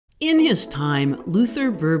In his time,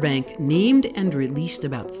 Luther Burbank named and released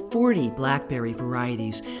about 40 Blackberry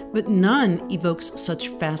varieties, but none evokes such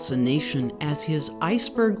fascination as his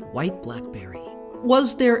Iceberg white blackberry.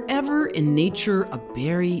 Was there ever in nature a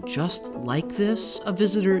berry just like this? A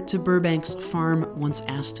visitor to Burbank's farm once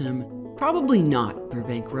asked him. Probably not,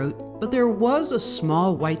 Burbank wrote, but there was a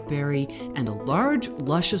small white berry and a large,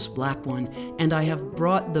 luscious black one, and I have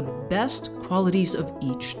brought the best qualities of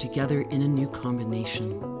each together in a new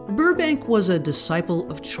combination. Burbank was a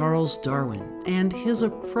disciple of Charles Darwin, and his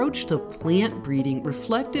approach to plant breeding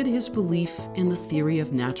reflected his belief in the theory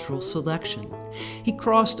of natural selection. He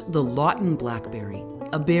crossed the Lawton blackberry,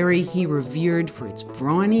 a berry he revered for its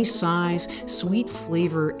brawny size, sweet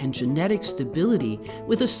flavor, and genetic stability,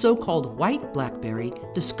 with a so-called white blackberry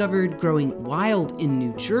discovered growing wild in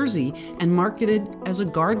New Jersey and marketed as a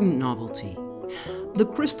garden novelty. The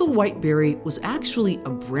crystal white berry was actually a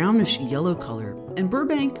brownish yellow color, and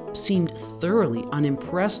Burbank seemed thoroughly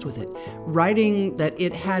unimpressed with it, writing that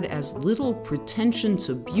it had as little pretension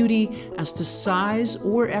to beauty as to size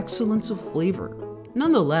or excellence of flavor.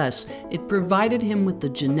 Nonetheless, it provided him with the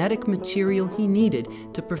genetic material he needed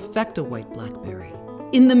to perfect a white blackberry.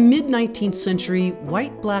 In the mid-19th century,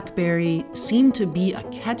 white blackberry seemed to be a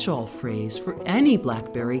catch-all phrase for any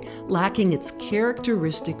blackberry lacking its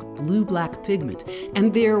characteristic blue-black pigment,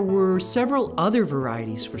 and there were several other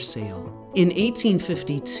varieties for sale. In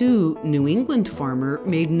 1852, New England farmer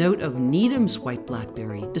made note of Needham's white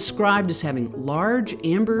blackberry, described as having large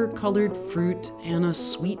amber-colored fruit and a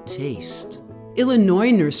sweet taste.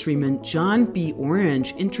 Illinois nurseryman John B.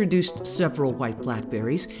 Orange introduced several white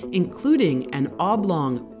blackberries, including an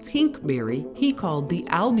oblong pink berry he called the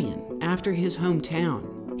Albion, after his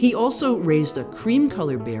hometown. He also raised a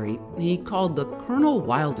cream-colored berry he called the Colonel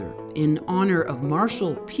Wilder, in honor of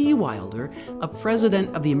Marshall P. Wilder, a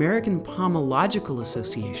president of the American Pomological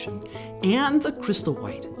Association, and the crystal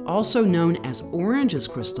white, also known as Orange's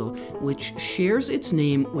crystal, which shares its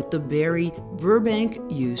name with the berry Burbank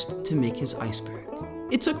used to make his Iceberg.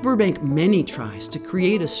 It took Burbank many tries to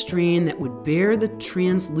create a strain that would bear the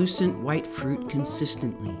translucent white fruit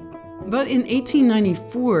consistently. But in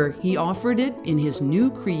 1894, he offered it in his new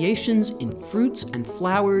creations in fruits and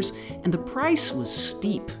flowers, and the price was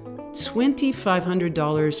steep.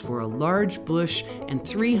 $2,500 for a large bush and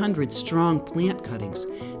 300 strong plant cuttings,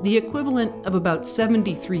 the equivalent of about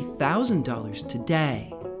 $73,000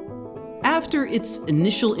 today. After its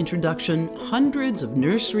initial introduction, hundreds of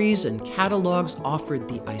nurseries and catalogs offered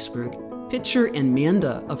the Iceberg. Pitcher and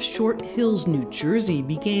Manda of Short Hills, New Jersey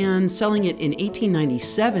began selling it in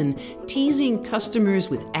 1897, teasing customers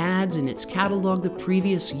with ads in its catalog the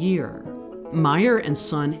previous year. Meyer and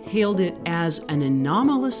Son hailed it as an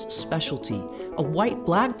anomalous specialty, a white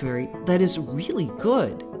blackberry that is really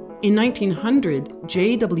good. In 1900,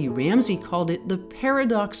 J.W. Ramsey called it the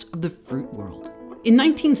paradox of the fruit world. In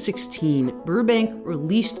 1916, Burbank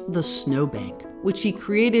released the Snowbank, which he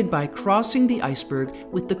created by crossing the Iceberg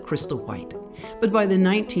with the crystal white. But by the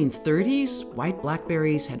 1930s, white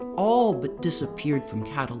blackberries had all but disappeared from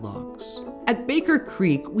catalogs. At Baker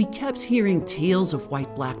Creek, we kept hearing tales of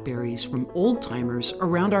white blackberries from old-timers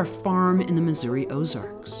around our farm in the Missouri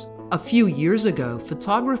Ozarks. A few years ago,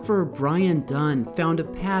 photographer Brian Dunn found a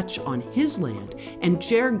patch on his land, and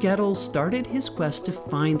Jer Gettle started his quest to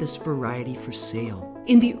find this variety for sale.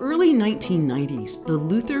 In the early 1990s, the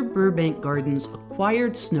Luther Burbank Gardens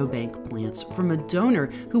acquired Snowbank plants from a donor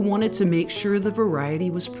who wanted to make sure the variety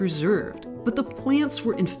was preserved. But the plants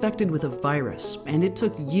were infected with a virus, and it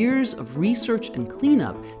took years of research and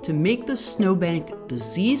cleanup to make the Snowbank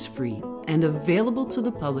disease-free and available to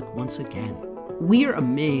the public once again. We are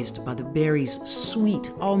amazed by the berry's sweet,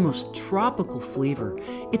 almost tropical flavor.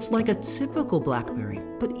 It's like a typical blackberry,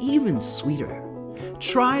 but even sweeter.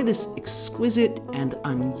 Try this exquisite and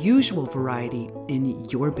unusual variety in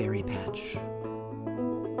your berry patch.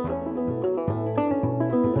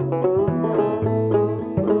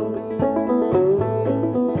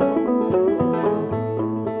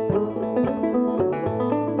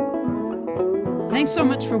 Thanks so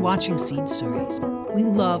much for watching Seed Stories. We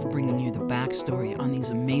love bringing you the backstory on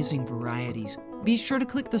these amazing varieties. Be sure to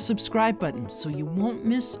click the subscribe button so you won't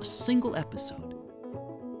miss a single episode.